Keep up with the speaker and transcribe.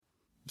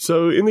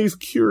So in these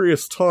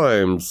curious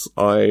times,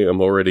 I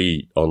am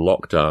already on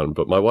lockdown,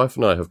 but my wife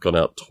and I have gone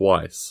out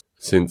twice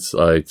since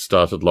I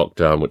started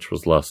lockdown, which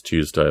was last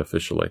Tuesday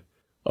officially.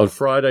 On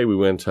Friday, we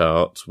went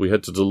out. We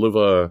had to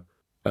deliver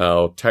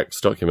our tax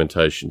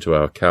documentation to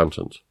our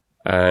accountant.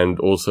 And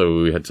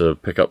also we had to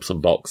pick up some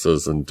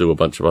boxes and do a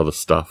bunch of other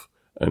stuff.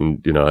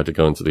 And, I had to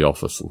go into the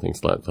office and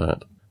things like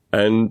that.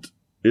 And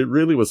it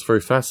really was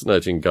very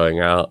fascinating going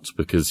out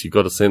because you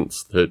got a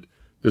sense that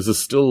there's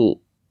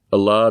still a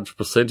large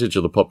percentage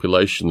of the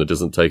population that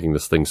isn't taking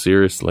this thing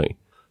seriously.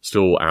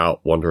 Still out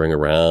wandering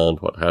around,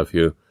 what have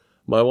you.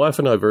 My wife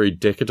and I very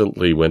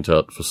decadently went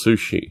out for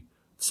sushi,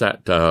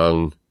 sat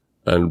down,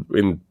 and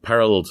in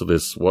parallel to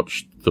this,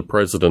 watched the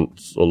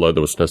president, although there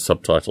was no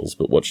subtitles,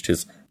 but watched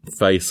his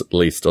face at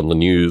least on the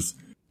news,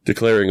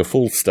 declaring a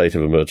full state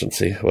of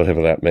emergency,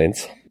 whatever that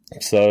means.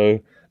 So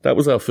that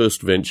was our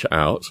first venture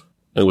out.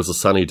 It was a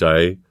sunny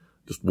day,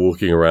 just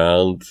walking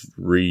around,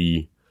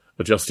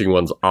 readjusting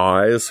one's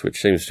eyes,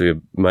 which seems to be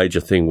a major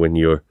thing when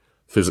you're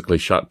physically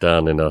shut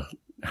down in a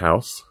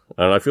house.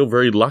 And I feel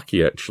very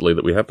lucky, actually,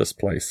 that we have this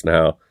place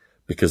now,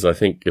 because I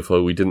think if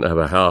we didn't have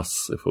a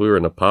house, if we were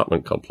in an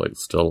apartment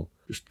complex still,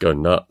 just go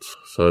nuts.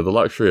 So the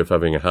luxury of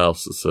having a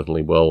house is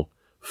certainly well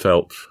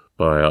felt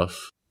by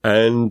us.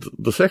 And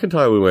the second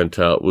time we went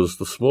out was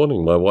this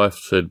morning. My wife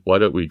said, why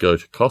don't we go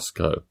to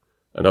Costco?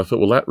 And I thought,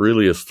 well, that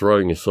really is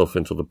throwing yourself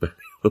into the belly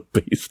of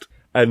the beast.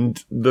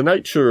 And the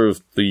nature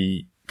of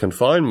the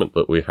confinement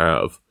that we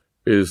have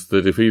is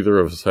that if either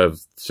of us have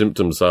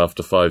symptoms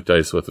after 5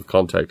 days worth of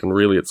contact, and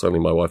really it's only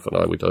my wife and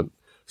I, we don't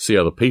see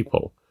other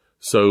people.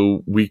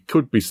 So we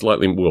could be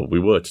we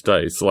were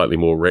today, slightly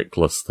more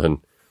reckless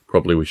than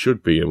probably we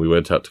should be, and we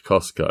went out to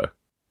Costco.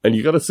 And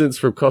you got a sense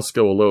from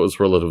Costco, although it was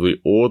relatively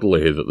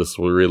orderly, that this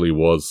really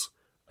was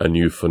a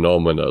new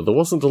phenomena. There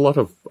wasn't a lot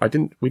of,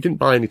 we didn't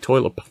buy any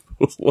toilet paper.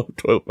 There was a lot of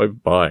toilet paper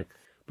buying.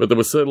 But there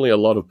was certainly a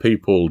lot of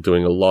people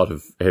doing a lot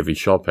of heavy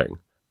shopping.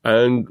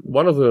 And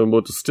one of the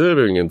more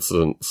disturbing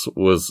incidents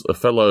was a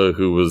fellow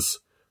who was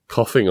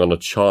coughing on a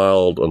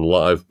child and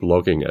live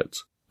blogging it.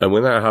 And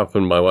when that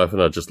happened, my wife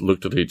and I just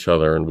looked at each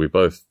other and we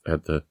both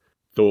had the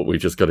thought, we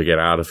just got to get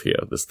out of here.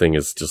 This thing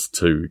is just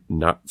too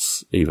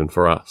nuts, even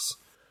for us.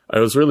 And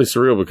it was really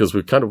surreal because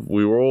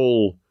we were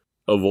all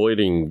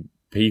avoiding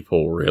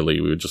people, really.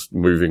 We were just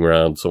moving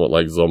around somewhat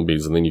like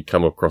zombies. And then you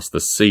come across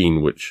this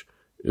scene, which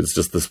is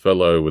just this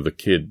fellow with a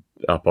kid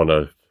up on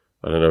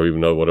I don't even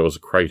know what it was, a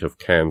crate of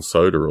canned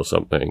soda or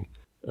something,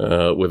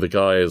 where the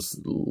guy is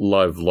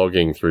live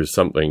vlogging through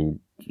something,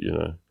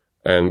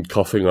 and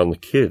coughing on the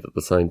kid at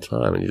the same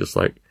time. And you're just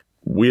like,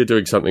 we're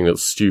doing something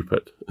that's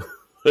stupid,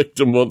 like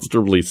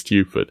demonstrably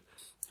stupid.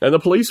 And the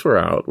police were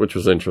out, which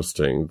was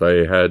interesting.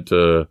 They had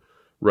a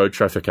road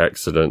traffic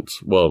accident.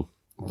 Well,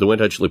 there weren't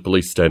actually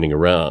police standing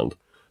around.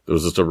 There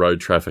was just a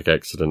road traffic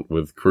accident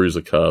with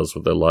cruiser cars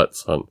with their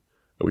lights on.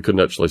 And we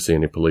couldn't actually see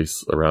any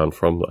police around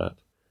from that.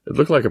 It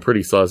looked like a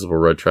pretty sizable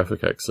road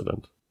traffic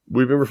accident.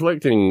 We've been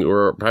reflecting,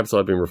 or perhaps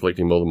I've been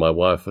reflecting more than my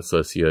wife,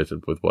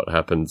 associated with what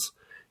happens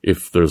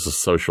if there's a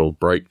social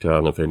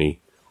breakdown of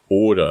any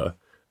order.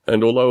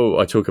 And although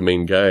I took a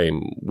mean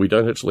game, we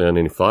don't actually own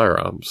any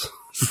firearms.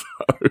 So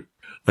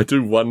I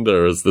do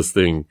wonder as this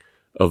thing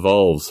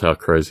evolves how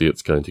crazy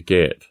it's going to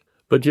get.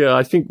 But yeah,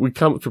 I think we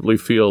comfortably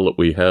feel that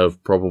we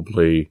have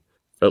probably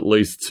at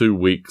least 2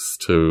 weeks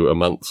to a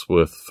month's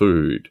worth of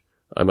food.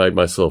 I made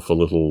myself a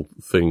little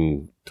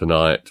thing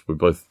tonight. We're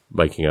both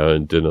making our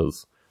own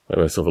dinners. I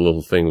made myself a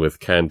little thing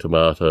with canned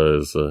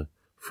tomatoes, a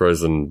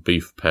frozen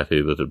beef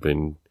patty that had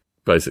been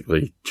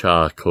basically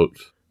char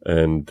cooked,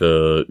 and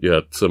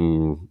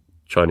some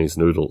Chinese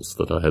noodles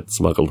that I had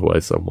smuggled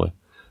away somewhere.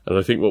 And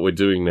I think what we're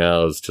doing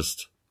now is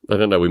just, I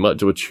don't know, we might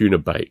do a tuna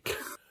bake.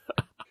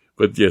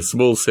 But yeah,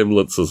 small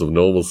semblances of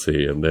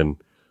normalcy, and then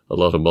a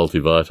lot of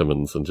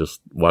multivitamins, and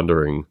just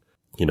wondering,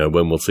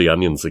 when we'll see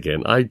onions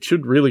again. I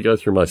should really go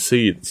through my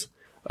seeds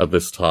at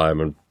this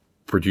time and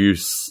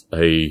produce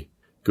a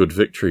good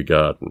victory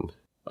garden.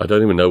 I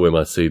don't even know where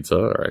my seeds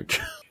are,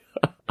 actually.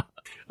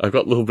 I've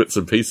got little bits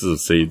and pieces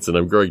of seeds, and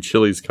I'm growing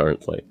chilies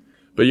currently.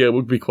 But yeah, it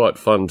would be quite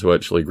fun to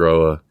actually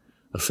grow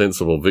a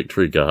sensible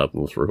victory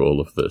garden through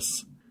all of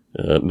this.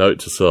 Note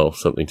to self,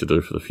 something to do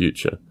for the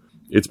future.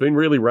 It's been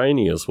really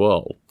rainy as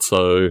well,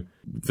 so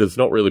there's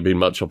not really been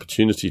much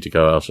opportunity to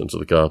go out into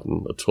the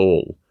garden at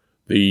all.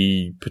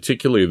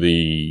 Particularly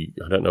the,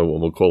 I don't know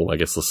what we'll call them, I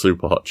guess the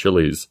super hot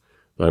chilies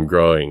that I'm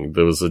growing,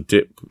 there was a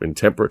dip in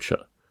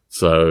temperature.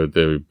 So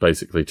they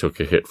basically took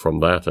a hit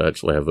from that. I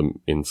actually have them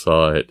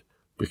inside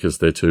because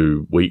they're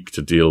too weak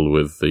to deal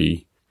with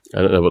I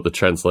don't know what the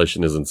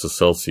translation is into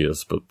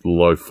Celsius, but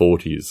low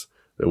 40s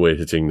that we're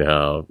hitting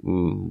now.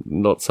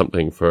 Not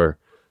something for,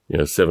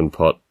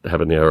 7-pot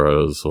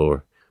habaneros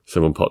or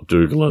 7-pot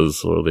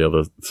dougalas or the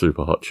other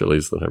super hot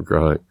chilies that I'm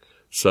growing.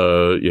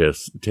 So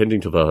yes, tending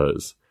to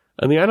those.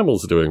 And the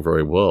animals are doing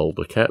very well.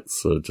 The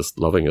cats are just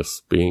loving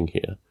us being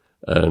here.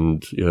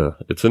 And yeah,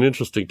 it's an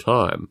interesting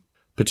time,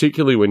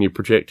 particularly when you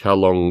project how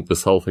long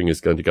this whole thing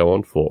is going to go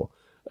on for.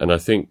 And I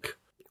think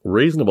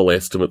reasonable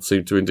estimates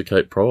seem to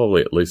indicate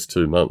probably at least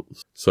 2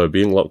 months. So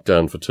being locked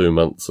down for 2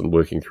 months and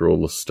working through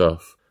all this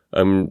stuff,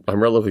 I'm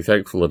relatively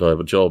thankful that I have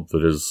a job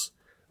that is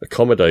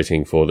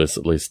accommodating for this,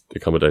 at least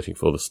accommodating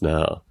for this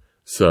now.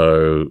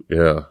 So,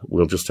 yeah,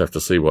 we'll just have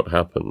to see what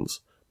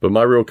happens. But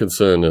my real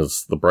concern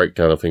is the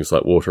breakdown of things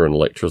like water and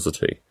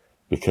electricity,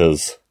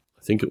 because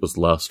I think it was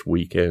last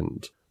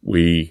weekend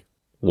we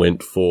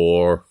went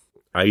for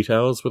 8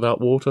 hours without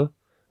water,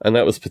 and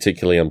that was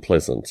particularly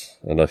unpleasant.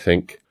 And I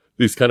think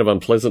these kind of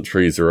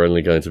unpleasantries are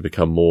only going to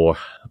become more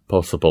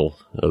possible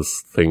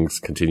as things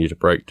continue to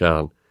break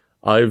down.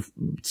 I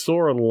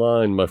saw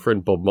online, my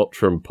friend Bob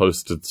Mottram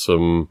posted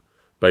some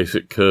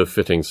basic curve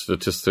fitting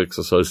statistics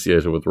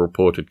associated with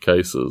reported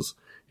cases.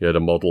 He had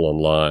a model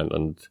online,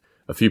 and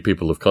a few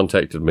people have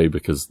contacted me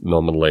because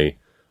nominally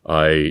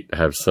I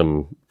have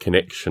some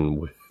connection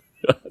with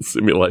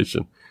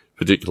simulation,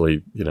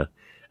 particularly,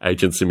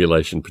 agent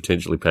simulation,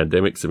 potentially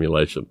pandemic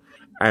simulation.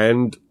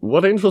 And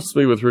what interests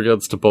me with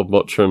regards to Bob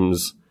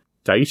Mottram's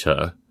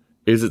data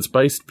is it's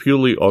based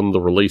purely on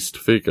the released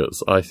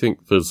figures. I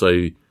think there's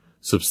a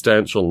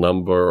substantial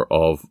number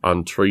of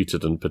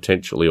untreated and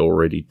potentially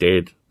already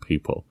dead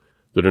people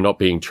that are not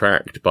being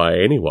tracked by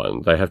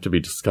anyone. They have to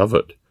be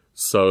discovered.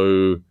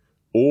 So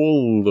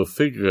all the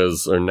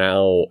figures are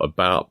now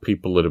about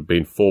people that have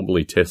been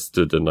formally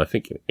tested, and I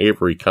think in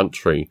every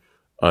country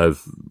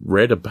I've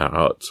read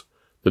about,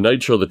 the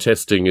nature of the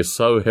testing is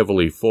so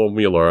heavily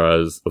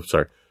formalized and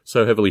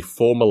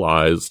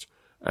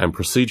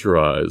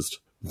procedurized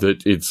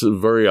that it's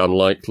very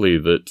unlikely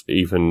that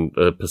even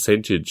a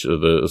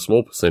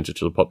small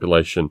percentage of the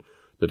population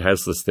that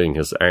has this thing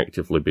has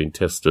actively been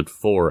tested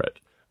for it.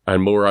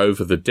 And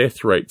moreover, the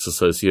death rates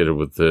associated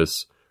with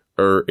this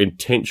are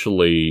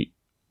intentionally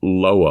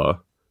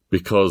lower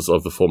because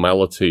of the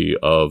formality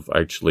of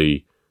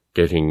actually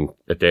getting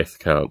a death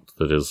count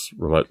that is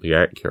remotely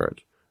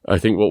accurate. I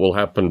think what will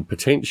happen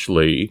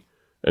potentially,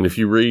 and if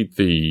you read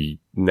the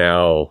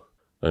now,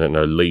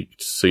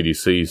 leaked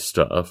CDC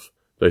stuff,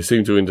 they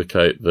seem to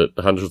indicate that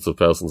hundreds of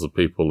thousands of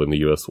people in the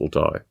US will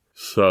die.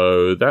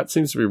 So that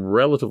seems to be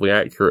relatively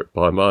accurate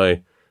by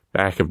my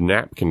back of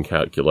napkin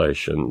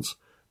calculations.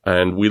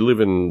 And we live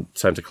in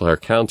Santa Clara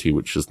County,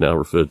 which is now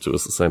referred to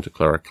as the Santa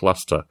Clara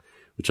Cluster,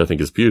 which I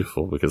think is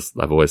beautiful because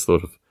I've always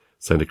thought of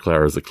Santa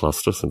Clara as a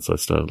cluster since I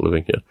started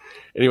living here.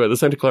 Anyway, the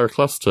Santa Clara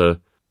Cluster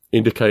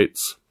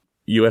indicates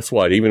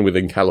US-wide, even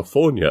within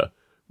California,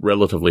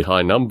 relatively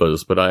high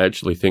numbers, but I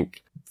actually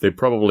think they're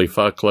probably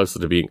far closer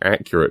to being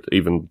accurate,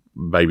 even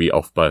maybe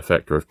off by a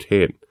factor of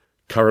 10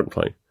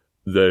 currently,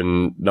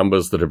 than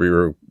numbers that are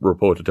being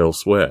reported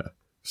elsewhere.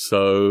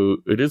 So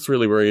it is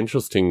really very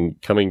interesting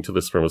coming to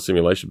this from a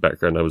simulation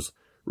background. I was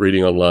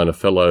reading online a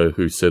fellow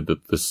who said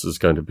that this is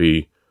going to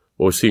be,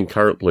 what we're seeing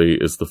currently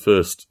is the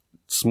first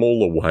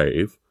smaller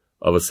wave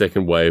of a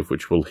second wave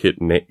which will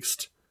hit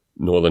next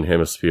Northern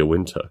Hemisphere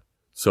winter.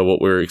 So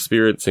what we're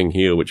experiencing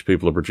here, which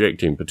people are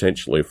projecting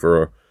potentially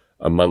for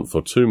a month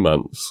or 2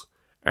 months,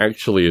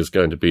 actually is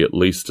going to be at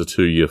least a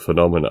 2-year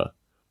phenomena,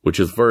 which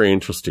is very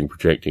interesting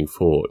projecting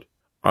forward.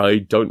 I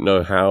don't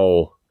know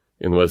how,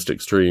 in the most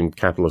extreme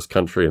capitalist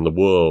country in the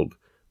world,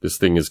 this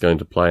thing is going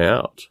to play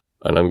out.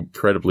 And I'm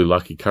incredibly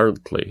lucky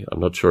currently. I'm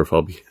not sure if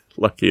I'll be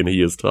lucky in a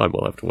year's time.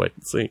 We'll have to wait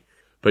and see.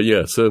 But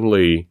yeah,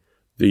 certainly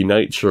the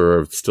nature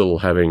of still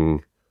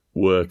having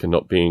work and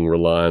not being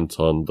reliant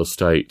on the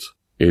state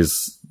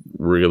is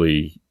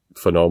really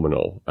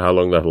phenomenal. How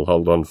long that'll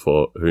hold on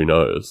for, who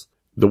knows.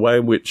 The way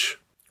in which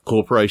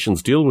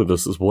corporations deal with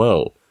this as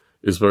well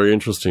is very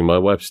interesting. My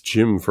wife's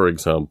gym, for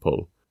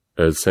example,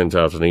 has sent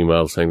out an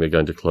email saying they're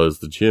going to close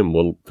the gym.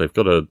 Well, they've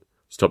got to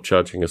stop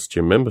charging us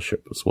gym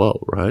membership as well,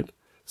 right?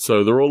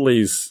 So there are all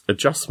these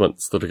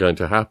adjustments that are going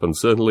to happen.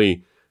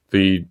 Certainly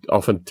the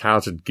often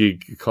touted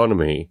gig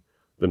economy,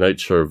 the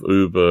nature of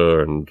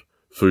Uber and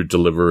food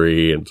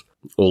delivery and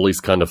all these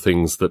kind of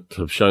things that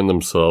have shown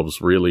themselves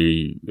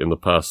really in the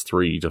past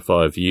 3 to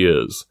 5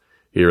 years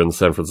here in the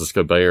San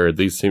Francisco Bay Area,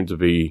 these seem to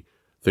be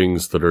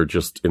things that are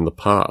just in the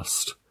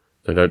past.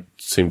 They don't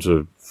seem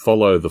to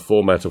follow the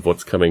format of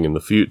what's coming in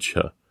the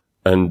future.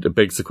 And it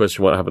begs the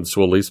question, what happens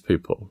to all these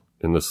people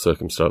in this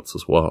circumstance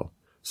as well?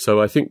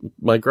 So I think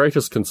my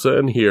greatest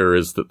concern here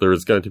is that there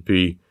is going to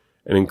be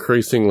an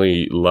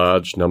increasingly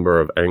large number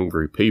of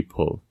angry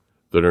people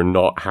that are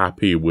not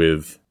happy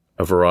with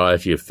a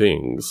variety of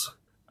things.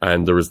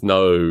 And there is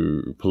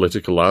no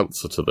political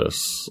answer to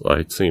this.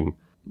 I seem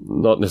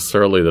not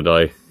necessarily that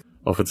I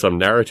offered some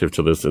narrative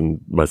to this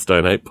in my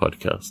Stone Ape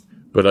podcast,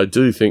 but I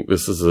do think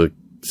this is a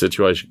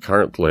situation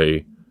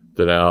currently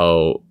that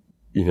our,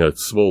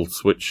 small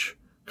switch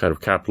kind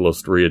of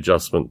capitalist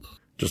readjustment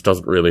just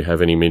doesn't really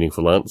have any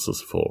meaningful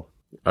answers for.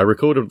 I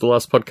recorded the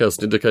last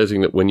podcast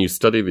indicating that when you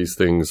study these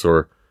things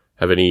or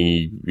have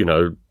any,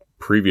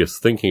 previous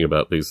thinking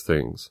about these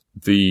things,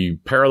 the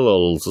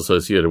parallels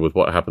associated with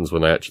what happens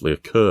when they actually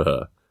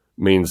occur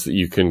means that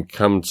you can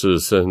come to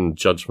certain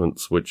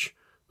judgments which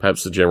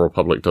perhaps the general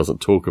public doesn't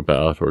talk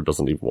about or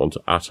doesn't even want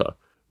to utter.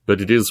 But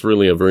it is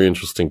really a very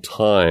interesting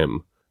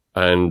time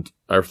And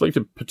I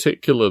reflected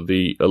particularly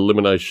the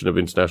elimination of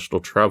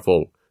international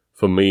travel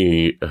for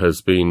me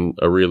has been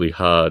a really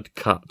hard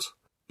cut,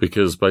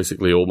 because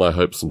basically all my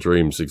hopes and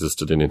dreams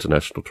existed in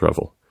international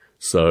travel.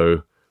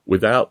 So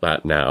without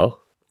that now,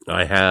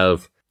 I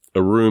have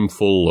a room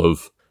full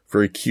of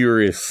very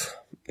curious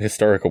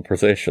historical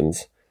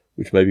possessions,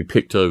 which may be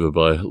picked over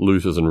by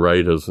looters and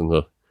raiders in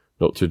the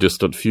not too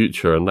distant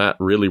future, and that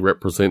really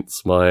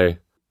represents my,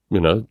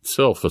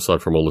 self,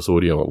 aside from all this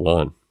audio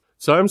online.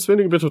 So I'm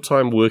spending a bit of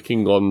time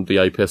working on the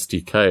Ape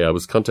SDK. I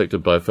was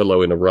contacted by a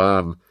fellow in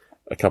Iran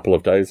a couple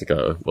of days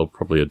ago, well,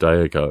 probably a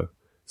day ago,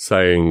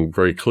 saying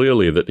very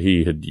clearly that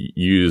he had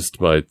used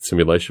my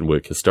simulation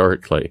work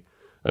historically,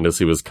 and as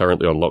he was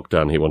currently on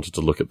lockdown, he wanted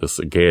to look at this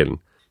again.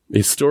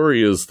 His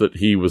story is that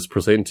he was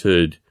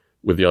presented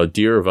with the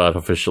idea of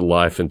artificial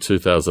life in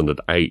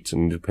 2008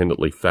 and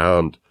independently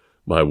found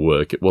my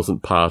work. It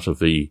wasn't part of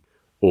the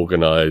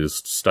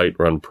organized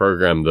state-run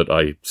program that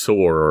I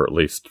saw, or at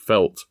least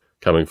felt,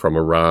 coming from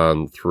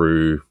Iran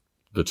through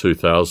the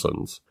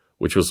 2000s,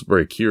 which was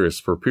very curious.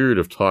 For a period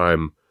of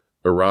time,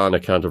 Iran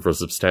accounted for a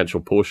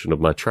substantial portion of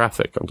my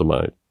traffic onto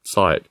my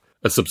site,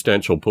 a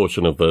substantial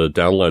portion of the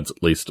downloads,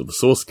 at least, of the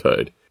source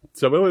code.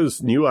 So I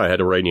always knew I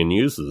had Iranian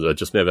users. I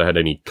just never had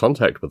any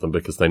contact with them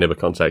because they never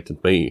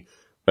contacted me.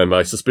 And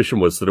my suspicion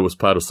was that it was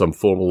part of some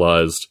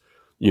formalized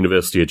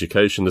university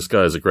education. This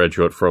guy is a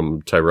graduate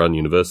from Tehran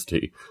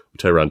University,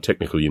 Tehran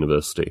Technical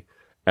University.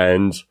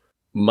 And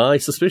my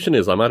suspicion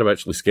is I might have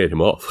actually scared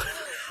him off.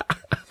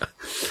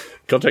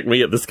 Contact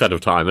me at this kind of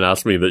time and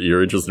ask me that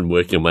you're interested in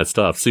working on my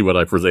stuff. See what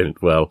I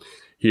present. Well,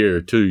 here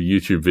are 2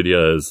 YouTube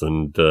videos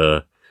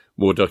and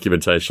more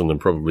documentation than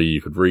probably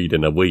you could read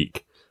in a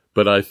week.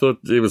 But I thought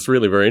it was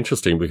really very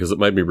interesting because it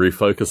made me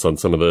refocus on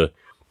some of the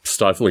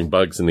stifling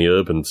bugs in the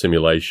urban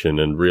simulation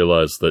and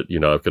realize that,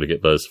 I've got to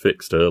get those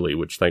fixed early,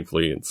 which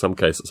thankfully in some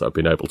cases I've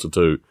been able to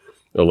do.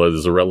 Although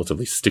there's a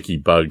relatively sticky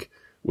bug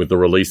with the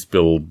release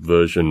build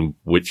version,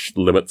 which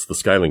limits the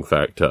scaling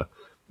factor,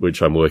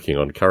 which I'm working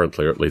on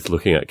currently, or at least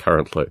looking at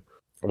currently.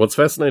 What's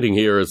fascinating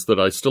here is that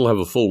I still have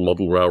a full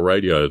model rail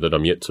radio that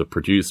I'm yet to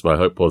produce. My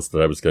hope was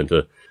that I was going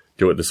to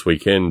do it this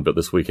weekend, but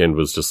this weekend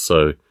was just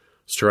so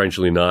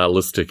strangely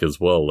nihilistic as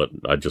well that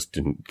I just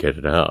didn't get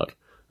it out.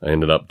 I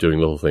ended up doing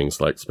little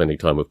things like spending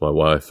time with my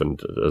wife,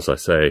 and as I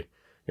say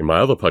in my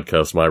other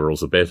podcast, My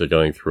Rules Are Better,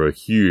 going through a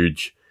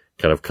huge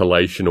kind of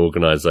collation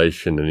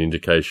organization and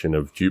indication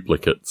of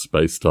duplicates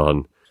based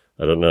on,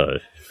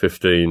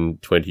 15,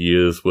 20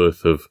 years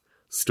worth of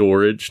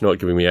storage, not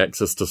giving me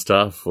access to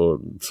stuff, or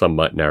some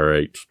might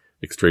narrate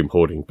extreme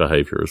hoarding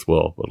behavior as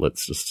well, but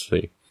let's just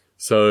see.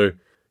 So,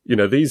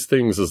 these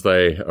things as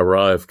they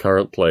arrive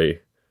currently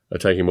are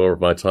taking more of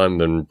my time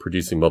than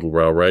producing model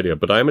rail radio,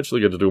 but I am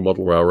actually going to do a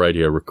model rail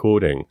radio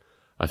recording.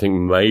 I think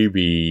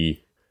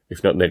maybe,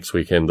 if not next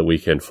weekend, the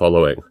weekend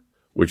following,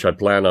 which I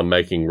plan on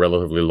making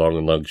relatively long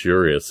and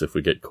luxurious if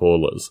we get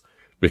callers,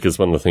 because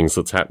one of the things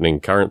that's happening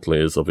currently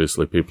is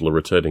obviously people are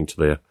returning to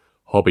their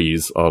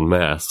hobbies en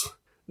masse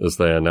as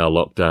they are now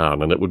locked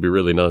down, and it would be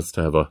really nice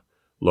to have a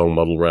long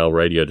model rail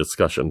radio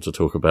discussion to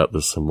talk about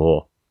this some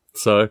more.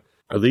 So,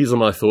 these are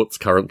my thoughts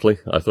currently.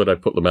 I thought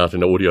I'd put them out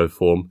in audio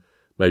form,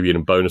 maybe in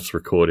a bonus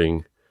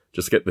recording,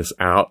 just get this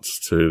out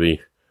to the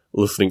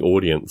listening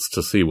audience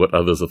to see what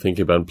others are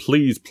thinking about. And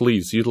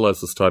please utilize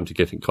this time to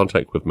get in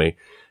contact with me.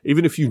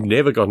 Even if you've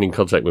never gotten in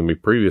contact with me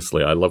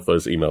previously, I love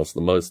those emails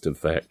the most, in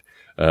fact.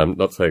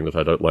 Not saying that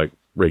I don't like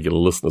regular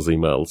listeners'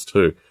 emails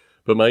too.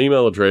 But my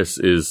email address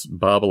is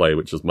barbelé,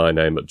 which is my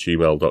name,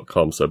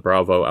 @gmail.com. So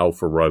Bravo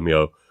Alpha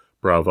Romeo,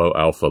 Bravo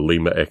Alpha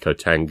Lima Echo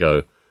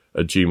Tango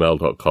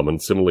 @gmail.com. And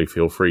similarly,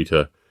 feel free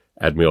to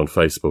add me on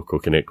Facebook or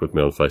connect with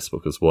me on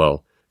Facebook as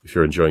well if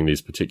you're enjoying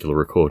these particular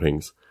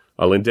recordings.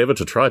 I'll endeavor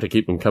to try to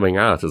keep them coming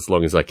out as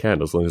long as I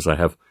can, as long as I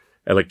have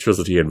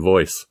electricity and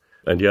voice.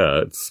 And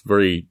yeah, it's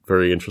very,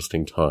 very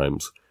interesting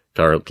times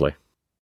currently.